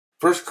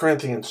1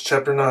 Corinthians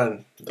chapter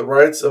 9, the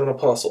rights of an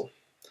apostle.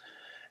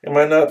 Am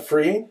I not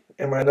free?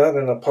 Am I not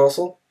an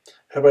apostle?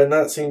 Have I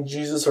not seen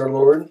Jesus our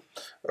Lord?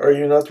 Are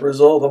you not the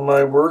result of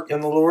my work in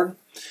the Lord?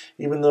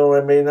 Even though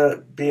I may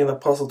not be an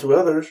apostle to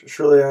others,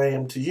 surely I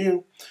am to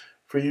you,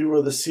 for you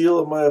are the seal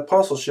of my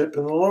apostleship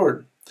in the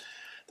Lord.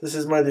 This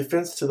is my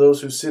defense to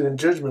those who sit in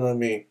judgment on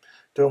me.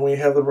 Don't we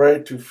have the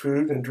right to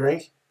food and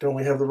drink? Don't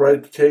we have the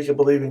right to take a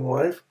believing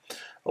wife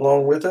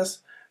along with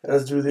us,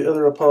 as do the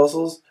other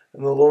apostles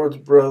and the Lord's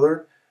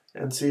brother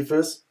and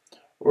Cephas?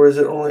 Or is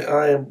it only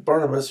I and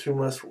Barnabas who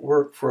must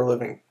work for a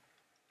living?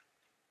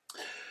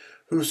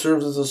 Who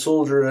serves as a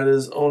soldier at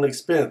his own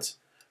expense?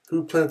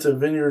 Who plants a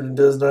vineyard and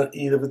does not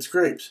eat of its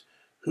grapes?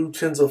 Who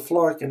tends a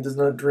flock and does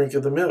not drink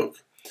of the milk?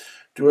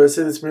 Do I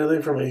say this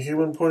merely from a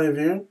human point of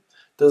view?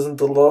 Doesn't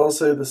the law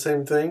say the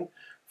same thing?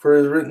 For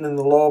it is written in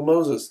the law of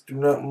Moses, do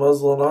not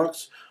muzzle an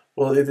ox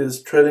while it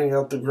is treading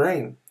out the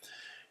grain.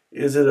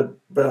 Is it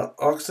about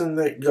oxen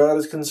that God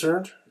is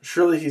concerned?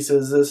 Surely he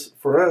says this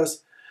for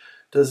us.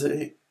 Does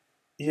he?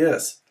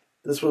 Yes,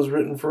 this was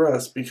written for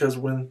us, because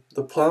when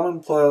the plowman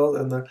plows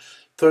and the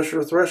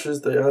thresher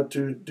threshes, they ought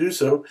to do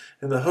so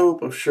in the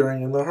hope of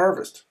sharing in the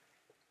harvest.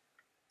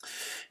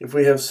 If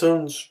we have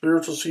sown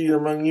spiritual seed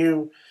among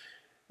you,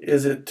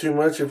 is it too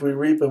much if we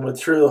reap a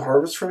material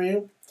harvest from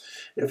you?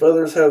 If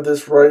others have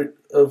this right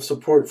of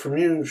support from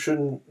you,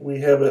 shouldn't we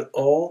have it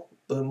all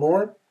the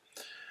more?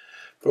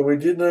 But we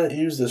did not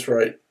use this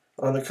right.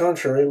 On the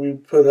contrary, we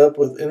put up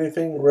with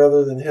anything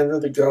rather than hinder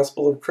the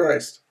gospel of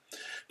Christ.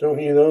 Don't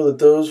you know that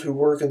those who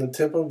work in the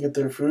temple get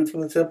their food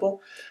from the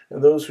temple,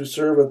 and those who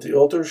serve at the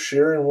altar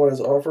share in what is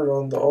offered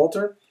on the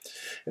altar?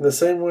 In the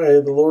same way,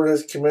 the Lord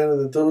has commanded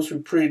that those who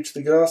preach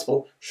the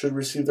gospel should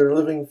receive their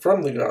living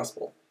from the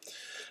gospel.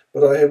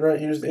 But I have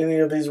not used any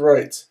of these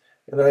rights,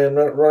 and I am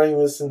not writing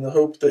this in the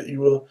hope that you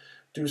will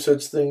do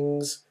such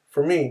things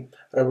for me.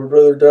 I would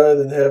rather die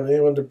than have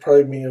anyone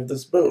deprive me of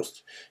this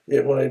boast.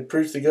 Yet when I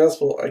preach the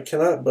gospel, I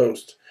cannot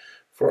boast,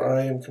 for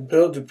I am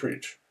compelled to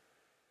preach.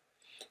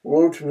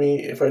 Woe to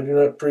me if I do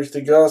not preach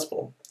the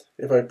gospel.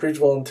 If I preach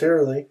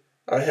voluntarily,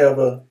 I have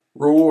a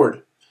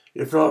reward.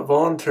 If not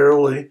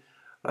voluntarily,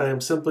 I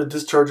am simply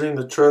discharging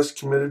the trust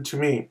committed to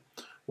me.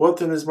 What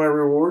then is my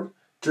reward?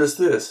 Just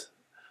this,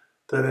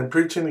 that in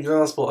preaching the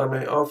gospel I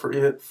may offer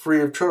it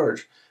free of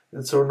charge,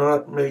 and so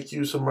not make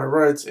use of my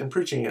rights in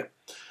preaching it.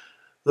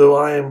 Though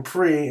I am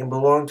free and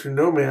belong to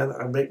no man,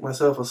 I make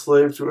myself a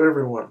slave to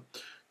everyone,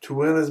 to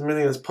win as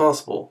many as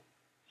possible.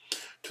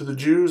 To the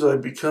Jews I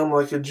become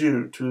like a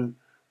Jew, to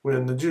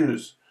win the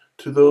Jews.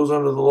 To those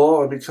under the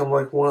law I become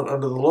like one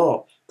under the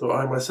law, though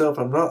I myself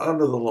am not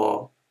under the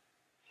law,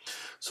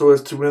 so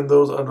as to win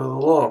those under the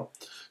law.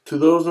 To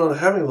those not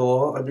having the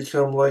law I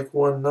become like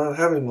one not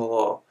having the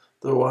law,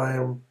 though I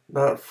am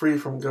not free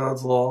from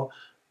God's law,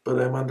 but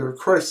am under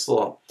Christ's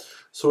law,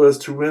 so as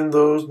to win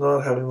those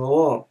not having the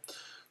law.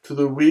 To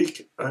the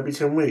weak I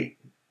become weak,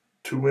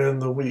 to win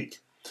the weak.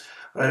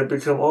 I have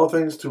become all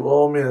things to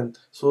all men,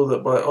 so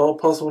that by all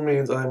possible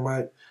means I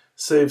might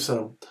save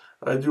some.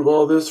 I do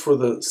all this for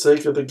the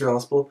sake of the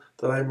gospel,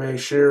 that I may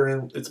share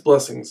in its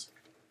blessings.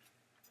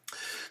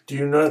 Do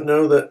you not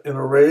know that in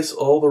a race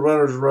all the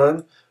runners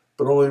run,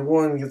 but only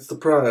one gets the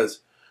prize?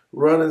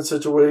 Run in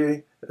such a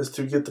way as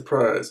to get the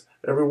prize.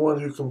 Everyone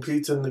who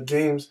competes in the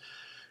games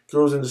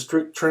goes into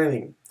strict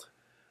training.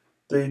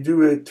 They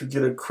do it to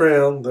get a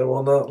crown that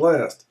will not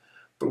last,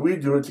 but we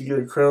do it to get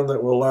a crown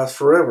that will last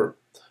forever.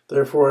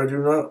 Therefore I do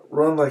not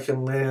run like a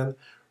man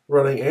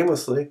running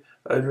aimlessly.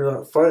 I do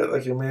not fight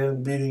like a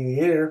man beating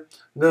the air.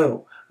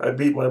 No, I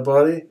beat my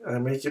body, I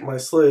make it my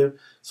slave,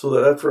 so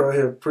that after I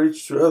have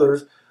preached to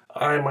others,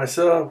 I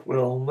myself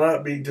will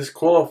not be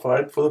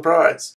disqualified for the prize.